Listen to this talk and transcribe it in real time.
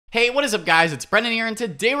Hey, what is up guys? It's Brendan here, and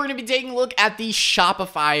today we're going to be taking a look at the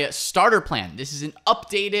Shopify starter plan. This is an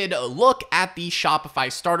updated look at the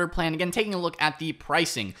Shopify starter plan. Again, taking a look at the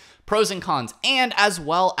pricing, pros and cons, and as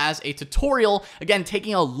well as a tutorial, again,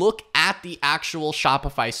 taking a look at the actual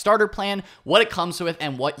Shopify starter plan, what it comes with,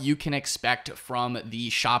 and what you can expect from the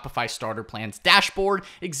Shopify starter plan's dashboard,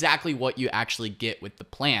 exactly what you actually get with the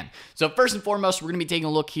plan. So first and foremost, we're going to be taking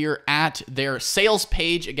a look here at their sales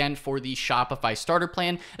page, again, for the Shopify starter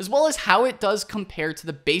plan, as well as how it does compare to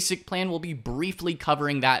the basic plan. We'll be briefly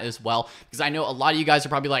covering that as well, because I know a lot of you guys are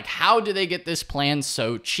probably like, how do they get this plan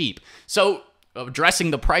so cheap? So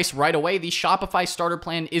addressing the price right away, the Shopify starter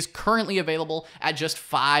plan is currently available at just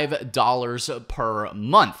 $5 per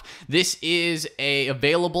month. This is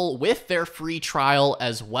available with their free trial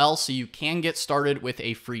as well, so you can get started with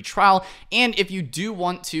a free trial. And if you do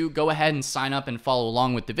want to go ahead and sign up and follow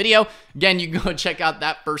along with the video, again, you can go check out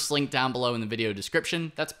that first link down below in the video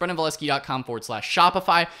description. That's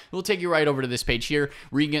brendanvalesky.com/Shopify. It will take you right over to this page here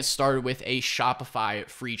where you can get started with a Shopify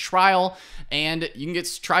free trial, and you can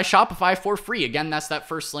try Shopify for free. Again, that's that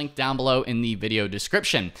first link down below in the video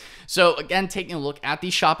description. So again, taking a look at the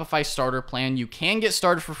Shopify starter plan, you can get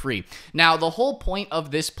started for free. Now, the whole point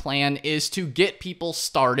of this plan is to get people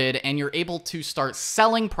started, and you're able to start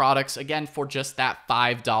selling products, again, for just that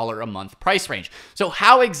 $5 a month price range. So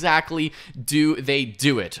how exactly do they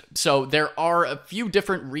do it? So there are a few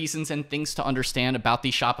different reasons and things to understand about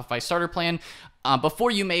the Shopify starter plan before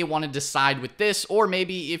you may want to decide with this, or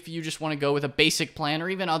maybe if you just want to go with a basic plan or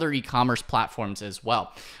even other e-commerce platforms as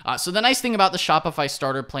well. So the nice thing about the Shopify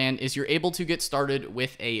starter plan is you're able to get started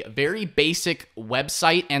with a very basic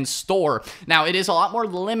website and store. Now, it is a lot more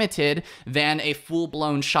limited than a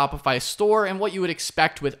full-blown Shopify store and what you would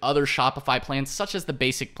expect with other Shopify plans, such as the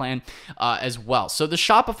basic plan as well. So the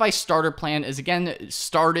Shopify starter plan is, again,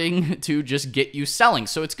 starting to just get you selling.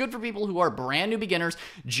 So it's good for people who are brand new beginners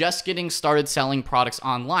just getting started selling products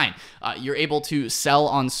online. You're able to sell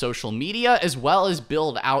on social media as well as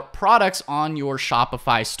build out products on your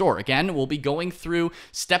Shopify store. Again, we'll be going through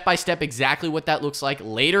step by step exactly what that looks like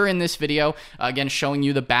later in this video. Again, showing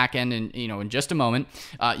you the back end in just a moment.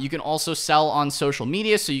 You can also sell on social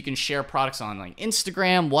media, so you can share products on like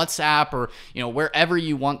Instagram, WhatsApp, or wherever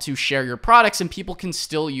you want to share your products, and people can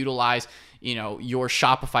still utilize your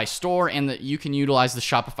Shopify store, and that you can utilize the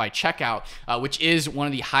Shopify checkout, which is one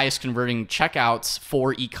of the highest converting checkouts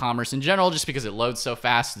for e-commerce in general, just because it loads so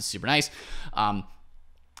fast. It's super nice.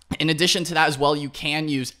 In addition to that as well, you can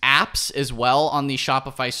use apps as well on the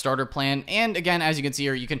Shopify starter plan. And again, as you can see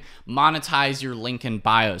here, you can monetize your link in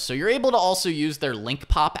bio. So you're able to also use their link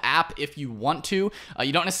pop app if you want to.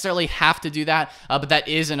 You don't necessarily have to do that, but that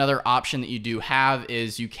is another option that you do have,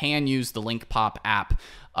 is you can use the link pop app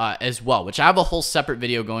as well, which I have a whole separate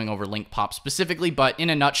video going over link pop specifically. But in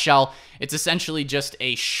a nutshell, it's essentially just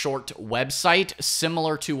a short website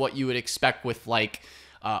similar to what you would expect with like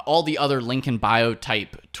all the other link in bio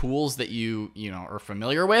type tools that you are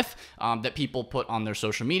familiar with, that people put on their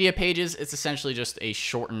social media pages. It's essentially just a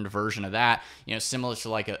shortened version of that, similar to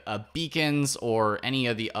like a Beacons or any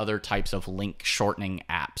of the other types of link shortening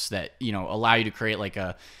apps that allow you to create like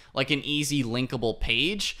an easy linkable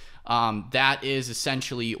page. That is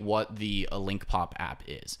essentially what the link pop app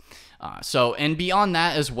is. And beyond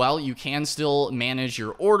that as well, you can still manage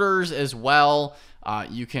your orders as well.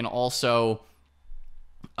 You can also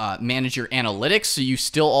manage your analytics. So you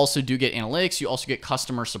still also do get analytics. You also get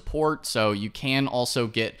customer support. So you can also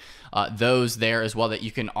get those there as well that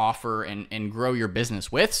you can offer and grow your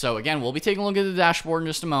business with. So again, we'll be taking a look at the dashboard in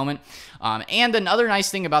just a moment. And another nice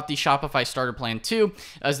thing about the Shopify starter plan too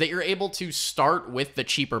is that you're able to start with the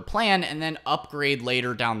cheaper plan and then upgrade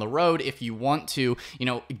later down the road if you want to,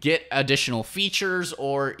 get additional features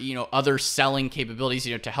or, other selling capabilities,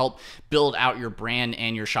 to help build out your brand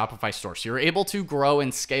and your Shopify store. So you're able to grow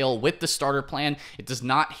and scale with the starter plan. It does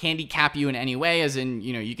not handicap you in any way, as in,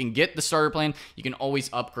 you can get the starter plan, you can always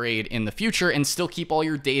upgrade in the future and still keep all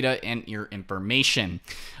your data and your information.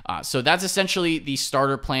 So that's essentially the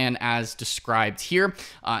starter plan as described here.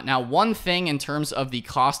 Now, one thing in terms of the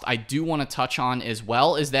cost I do want to touch on as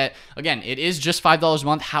well is that, again, it is just $5 a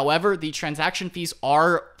month. However, the transaction fees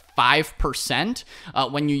are 5%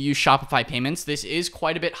 when you use Shopify payments. This is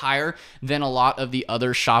quite a bit higher than a lot of the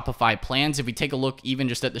other Shopify plans. If we take a look even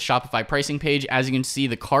just at the Shopify pricing page, as you can see,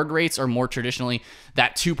 the card rates are more traditionally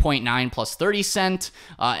that 2.9 plus 30 cent,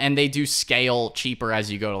 and they do scale cheaper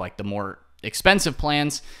as you go to like the more expensive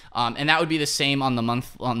plans, and that would be the same on the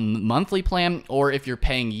monthly plan, or if you're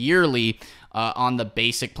paying yearly on the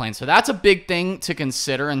basic plan. So that's a big thing to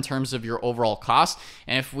consider in terms of your overall cost.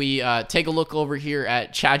 And if we take a look over here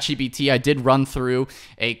at ChatGPT, I did run through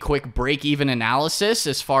a quick break-even analysis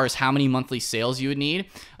as far as how many monthly sales you would need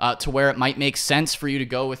to where it might make sense for you to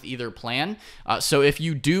go with either plan. So if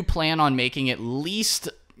you do plan on making at least,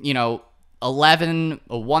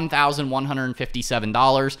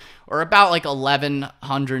 $1,157 or about like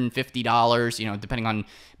 $1,150, depending on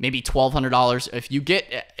maybe $1,200. If you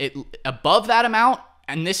get it above that amount,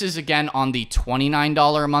 and this is again on the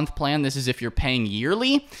 $29 a month plan, this is if you're paying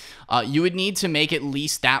yearly, you would need to make at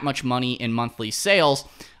least that much money in monthly sales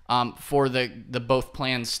for the both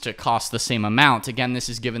plans to cost the same amount. Again, this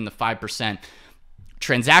is given the 5%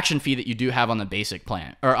 transaction fee that you do have on the basic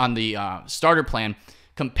plan or on the starter plan,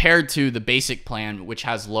 compared to the basic plan, which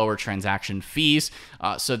has lower transaction fees.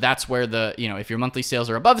 So that's where if your monthly sales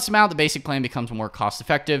are above this amount, the basic plan becomes more cost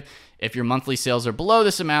effective. If your monthly sales are below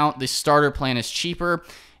this amount, the starter plan is cheaper.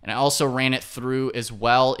 And I also ran it through as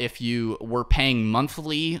well if you were paying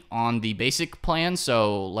monthly on the basic plan.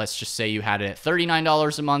 So let's just say you had it at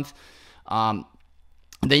 $39 a month.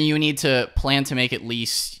 Then you need to plan to make at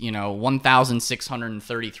least,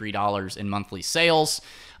 $1,633 in monthly sales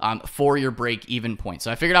for your break-even point.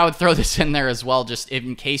 So I figured I would throw this in there as well, just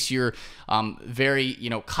in case you're very,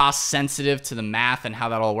 cost sensitive to the math and how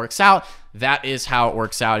that all works out. That is how it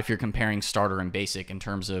works out if you're comparing starter and basic in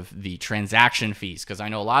terms of the transaction fees. Because I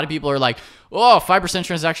know a lot of people are like, oh, 5%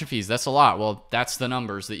 transaction fees, that's a lot. Well, that's the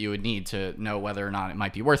numbers that you would need to know whether or not it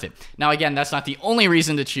might be worth it. Now, again, that's not the only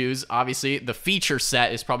reason to choose. Obviously, the feature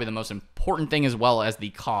set is probably the most important thing, as well as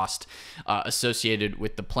the cost associated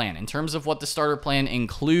with the plan. In terms of what the starter plan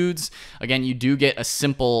includes, again, you do get a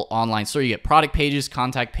simple online store. You get product pages,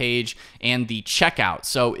 contact page, and the checkout.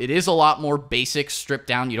 So it is a lot more basic, stripped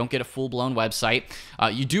down. You don't get a full-blown website.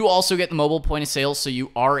 You do also get the mobile point of sale, so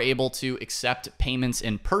you are able to accept payments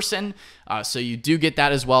in person. So you do get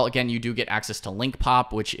that as well. Again, you do get access to Link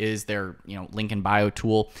Pop, which is their link in bio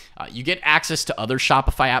tool. You get access to other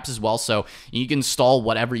Shopify apps as well, so you can install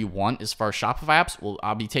whatever you want as far as Shopify apps.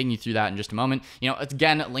 I'll be taking you through that in just a moment.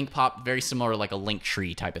 Again, Link Pop, very similar, like a link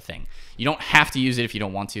tree type of thing. You don't have to use it if you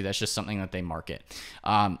don't want to. That's just something that they market.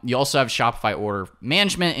 You also have Shopify order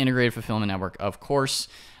management, integrated fulfillment network, of course.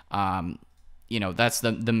 That's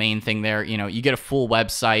the main thing there. You get a full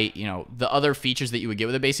website. The other features that you would get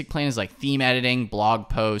with a basic plan is like theme editing, blog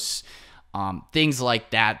posts, things like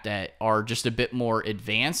that are just a bit more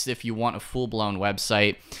advanced. If you want a full-blown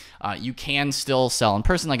website, you can still sell in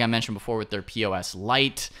person, like I mentioned before, with their POS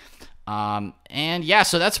Lite. And yeah,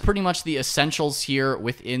 so that's pretty much the essentials here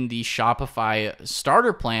within the Shopify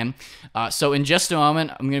starter plan. So in just a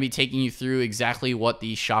moment, I'm going to be taking you through exactly what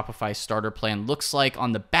the Shopify starter plan looks like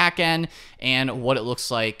on the back end and what it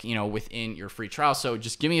looks like, within your free trial. So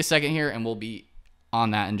just give me a second here and we'll be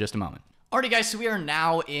on that in just a moment. Alrighty guys, so we are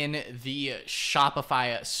now in the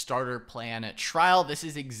Shopify starter plan trial. This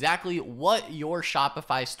is exactly what your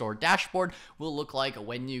Shopify store dashboard will look like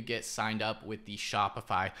when you get signed up with the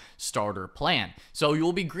Shopify starter plan. So you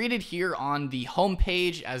will be greeted here on the home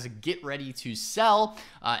page as get ready to sell.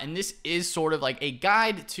 And this is sort of like a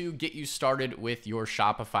guide to get you started with your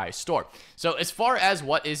Shopify store. So as far as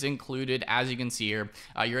what is included, as you can see here,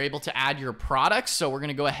 you're able to add your products. So we're going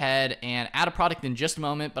to go ahead and add a product in just a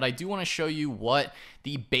moment, but I do want to show you what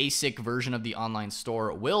the basic version of the online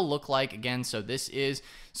store will look like. Again, so this is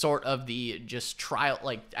sort of the just trial,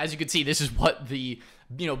 like as you can see, this is what the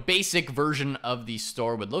basic version of the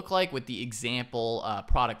store would look like with the example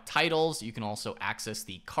product titles. You can also access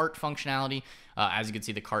the cart functionality. As you can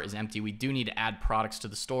see, the cart is empty. We do need to add products to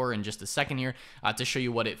the store in just a second here to show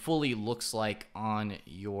you what it fully looks like on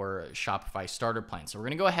your Shopify starter plan. So we're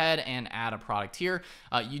going to go ahead and add a product here.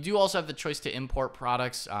 You do also have the choice to import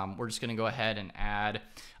products. We're just going to go ahead and add,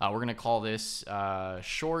 we're going to call this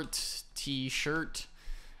short t-shirt.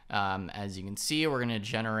 As you can see, we're going to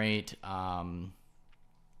generate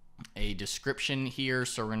a description here.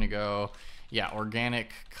 So we're going to go,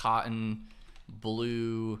 organic cotton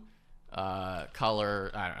blue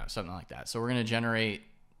color, I don't know, something like that. So we're going to generate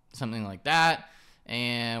something like that,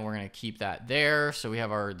 and we're going to keep that there. So we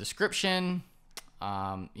have our description.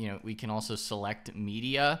 We can also select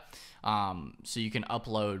media. So you can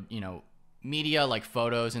upload, media like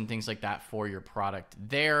photos and things like that for your product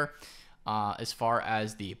there. As far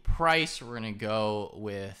as the price, we're going to go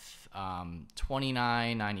with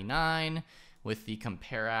 $29.99 with the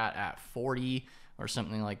compare at 40 or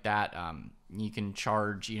something like that. You can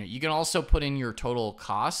charge, you can also put in your total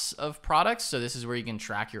costs of products. So this is where you can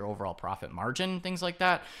track your overall profit margin, things like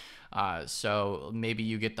that. So maybe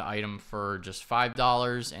you get the item for just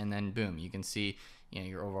 $5 and then boom, you can see,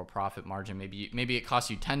 your overall profit margin. Maybe it costs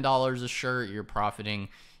you $10 a shirt, you're profiting,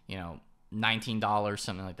 $19,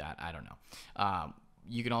 something like that. I don't know.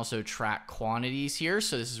 You can also track quantities here.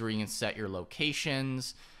 So this is where you can set your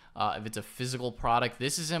locations. If it's a physical product,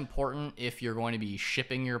 this is important if you're going to be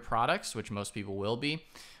shipping your products, which most people will be.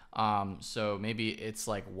 So maybe it's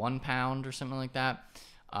like 1 pound or something like that.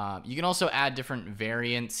 You can also add different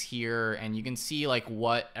variants here, and you can see like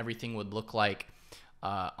what everything would look like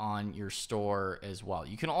on your store as well.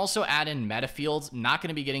 You can also add in meta fields. Not going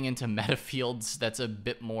to be getting into meta fields. That's a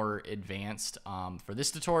bit more advanced for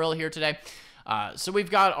this tutorial here today. So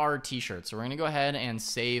we've got our t-shirt. So we're going to go ahead and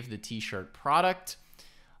save the t-shirt product.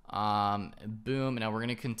 Boom. Now we're going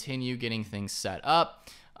to continue getting things set up.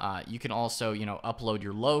 You can also, upload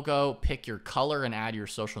your logo, pick your color, and add your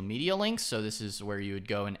social media links. So this is where you would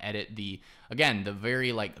go and edit the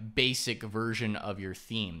very like basic version of your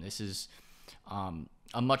theme. This is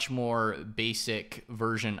a much more basic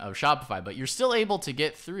version of Shopify, but you're still able to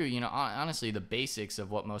get through, honestly, the basics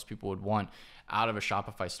of what most people would want out of a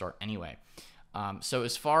Shopify store anyway. So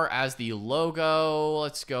as far as the logo,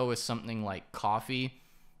 let's go with something like coffee.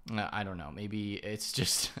 I don't know. Maybe it's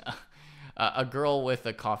just a girl with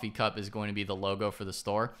a coffee cup is going to be the logo for the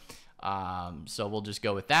store. So we'll just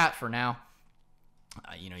go with that for now.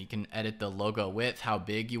 You can edit the logo width, how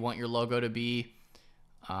big you want your logo to be.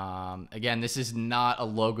 Again, this is not a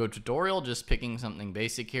logo tutorial, just picking something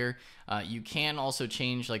basic here. You can also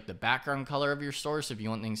change like the background color of your store. So if you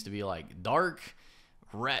want things to be like dark,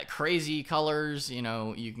 red, crazy colors,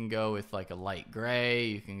 you can go with like a light gray.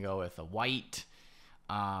 You can go with a white.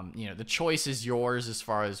 The choice is yours as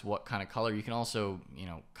far as what kind of color. You can also,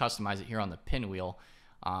 customize it here on the pinwheel.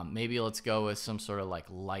 Maybe let's go with some sort of like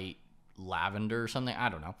light lavender or something. I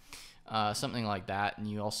don't know. Something like that. And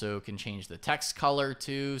you also can change the text color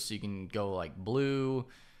too. So you can go like blue,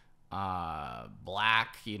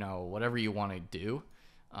 black, whatever you want to do.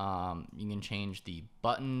 You can change the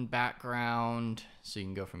button background. So you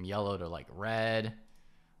can go from yellow to like red.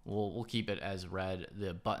 We'll keep it as red,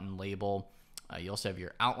 the button label. You also have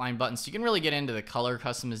your outline buttons. So you can really get into the color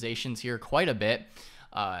customizations here quite a bit,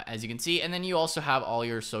 as you can see. And then you also have all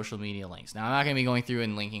your social media links. Now, I'm not going to be going through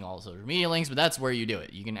and linking all the social media links, but that's where you do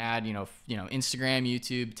it. You can add, Instagram,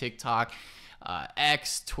 YouTube, TikTok,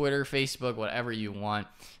 X, Twitter, Facebook, whatever you want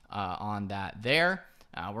on that there.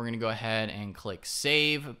 We're going to go ahead and click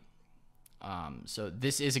Save. So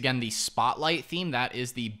this is, again, the Spotlight theme. That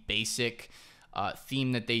is the basic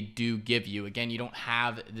theme that they do give you. Again, you don't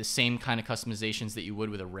have the same kind of customizations that you would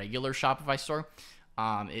with a regular Shopify store.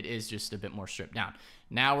 It is just a bit more stripped down.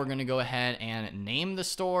 Now we're going to go ahead and name the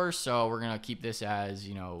store. So we're going to keep this as,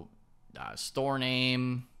 store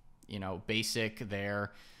name, basic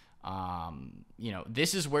there.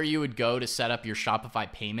 This is where you would go to set up your Shopify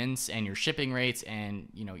payments and your shipping rates and,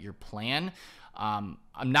 your plan.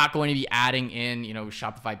 I'm not going to be adding in,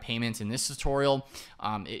 Shopify payments in this tutorial.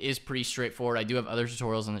 It is pretty straightforward. I do have other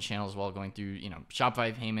tutorials on the channel as well going through,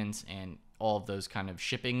 Shopify payments and all of those kind of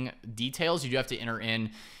shipping details. You do have to enter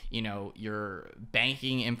in, your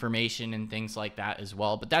banking information and things like that as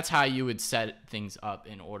well. But that's how you would set things up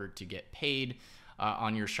in order to get paid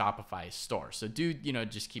on your Shopify store. So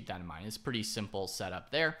just keep that in mind. It's pretty simple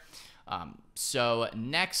setup there. So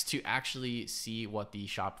next, to actually see what the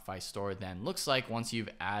Shopify store then looks like once you've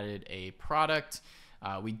added a product,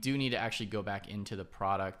 we do need to actually go back into the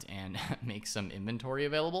product and make some inventory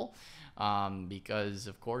available, because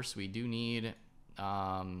of course we do need,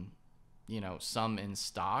 some in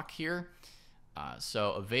stock here.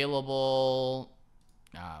 So available,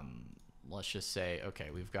 let's just say, okay,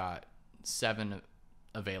 we've got 7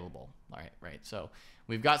 available. All right. So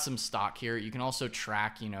we've got some stock here. You can also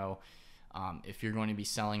track, if you're going to be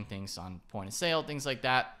selling things on point of sale, things like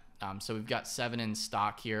that. So we've got 7 in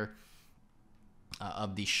stock here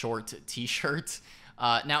of the short t-shirts.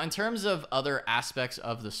 Now, in terms of other aspects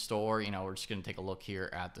of the store, we're just going to take a look here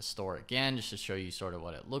at the store again, just to show you sort of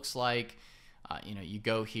what it looks like. You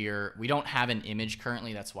go here. We don't have an image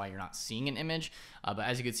currently. That's why you're not seeing an image. But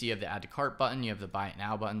as you can see, you have the add to cart button. You have the buy it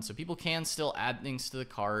now button. So people can still add things to the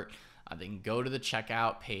cart. They can go to the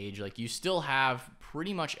checkout page. Like, you still have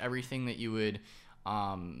pretty much everything that you would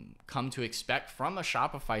come to expect from a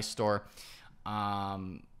Shopify store.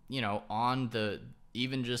 On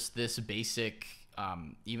even just this basic,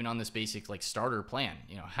 even on this basic like starter plan.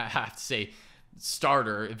 I have to say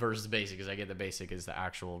starter versus basic, because I get the basic is the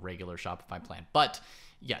actual regular Shopify plan. But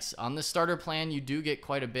yes, on the starter plan, you do get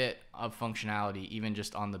quite a bit of functionality, even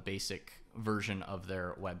just on the basic version of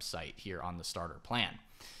their website here on the starter plan.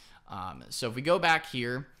 So if we go back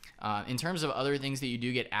here, in terms of other things that you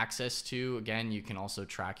do get access to, again, you can also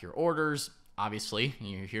track your orders. obviously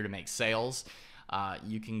you're here to make sales.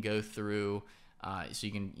 You can go through, so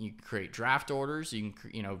you can create draft orders. You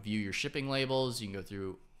can view your shipping labels. You can go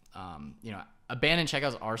through, abandoned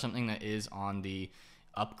checkouts are something that is on the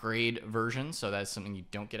upgrade version, so that's something you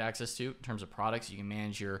don't get access to. In terms of products, you can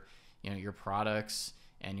manage your products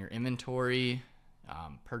and your inventory,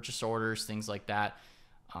 purchase orders, things like that,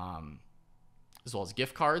 as well as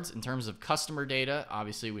gift cards. In terms of customer data,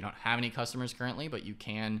 obviously we don't have any customers currently, but you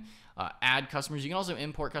can add customers. You can also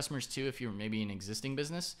import customers too if you're maybe an existing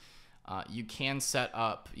business. You can set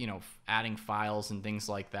up, adding files and things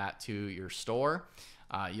like that to your store.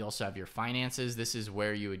 You also have your finances. This is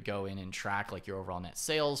where you would go in and track like your overall net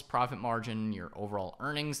sales, profit margin, your overall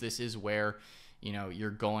earnings. This is where you're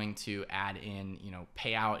going to add in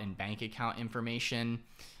payout and bank account information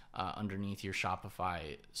underneath your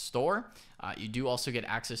Shopify store. You do also get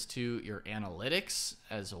access to your analytics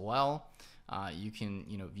as well. You can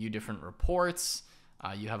view different reports.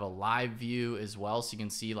 You have a live view as well, so you can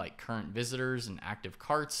see like current visitors and active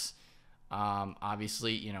carts.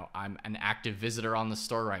 Obviously, I'm an active visitor on the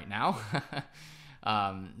store right now.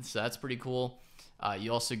 So that's pretty cool.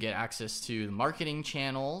 You also get access to the marketing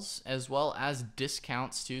channels as well as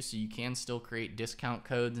discounts too, so you can still create discount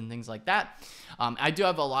codes and things like that. I do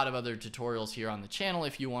have a lot of other tutorials here on the channel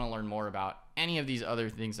if you want to learn more about any of these other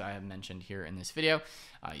things I have mentioned here in this video.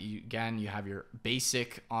 You have your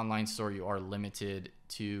basic online store. You are limited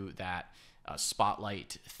to that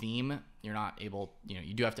Spotlight theme. You're not able,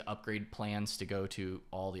 you do have to upgrade plans to go to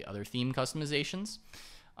all the other theme customizations.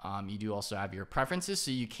 You do also have your preferences,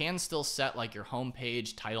 so you can still set like your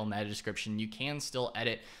homepage, title, meta description. You can still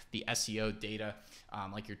edit the SEO data,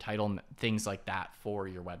 like your title, things like that for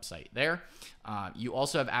your website there. You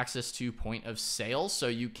also have access to point of sale, so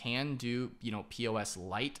you can do, POS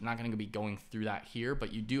Lite. I'm not going to be going through that here,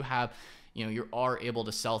 but you do have, you are able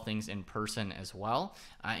to sell things in person as well.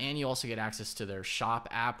 And you also get access to their shop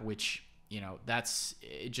app, which that's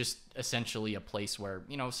just essentially a place where,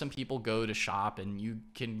 some people go to shop and you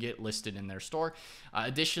can get listed in their store.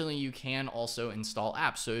 Additionally, you can also install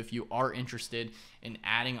apps. So if you are interested in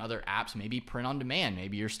adding other apps, maybe print on demand,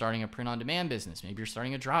 maybe you're starting a print on demand business, maybe you're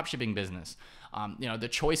starting a drop shipping business, the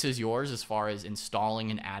choice is yours as far as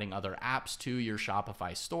installing and adding other apps to your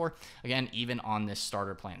Shopify store. Again, even on this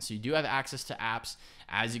starter plan. So you do have access to apps.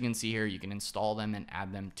 As you can see here, you can install them and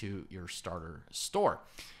add them to your starter store.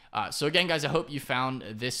 So again, guys, I hope you found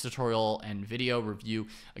this tutorial and video review,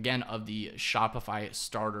 again, of the Shopify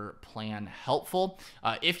starter plan helpful.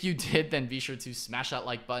 If you did, then be sure to smash that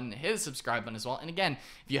like button, hit the subscribe button as well. And again,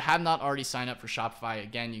 if you have not already signed up for Shopify,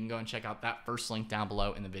 again, you can go and check out that first link down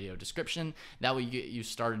below in the video description. That will get you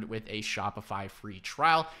started with a Shopify free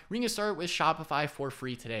trial. We're going to start with Shopify for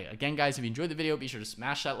free today. Again, guys, if you enjoyed the video, be sure to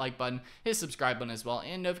smash that like button, hit the subscribe button as well,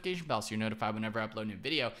 and notification bell so you're notified whenever I upload a new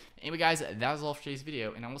video. Anyway, guys, that was all for today's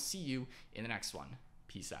video, and I will see you in the next one.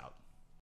 Peace out.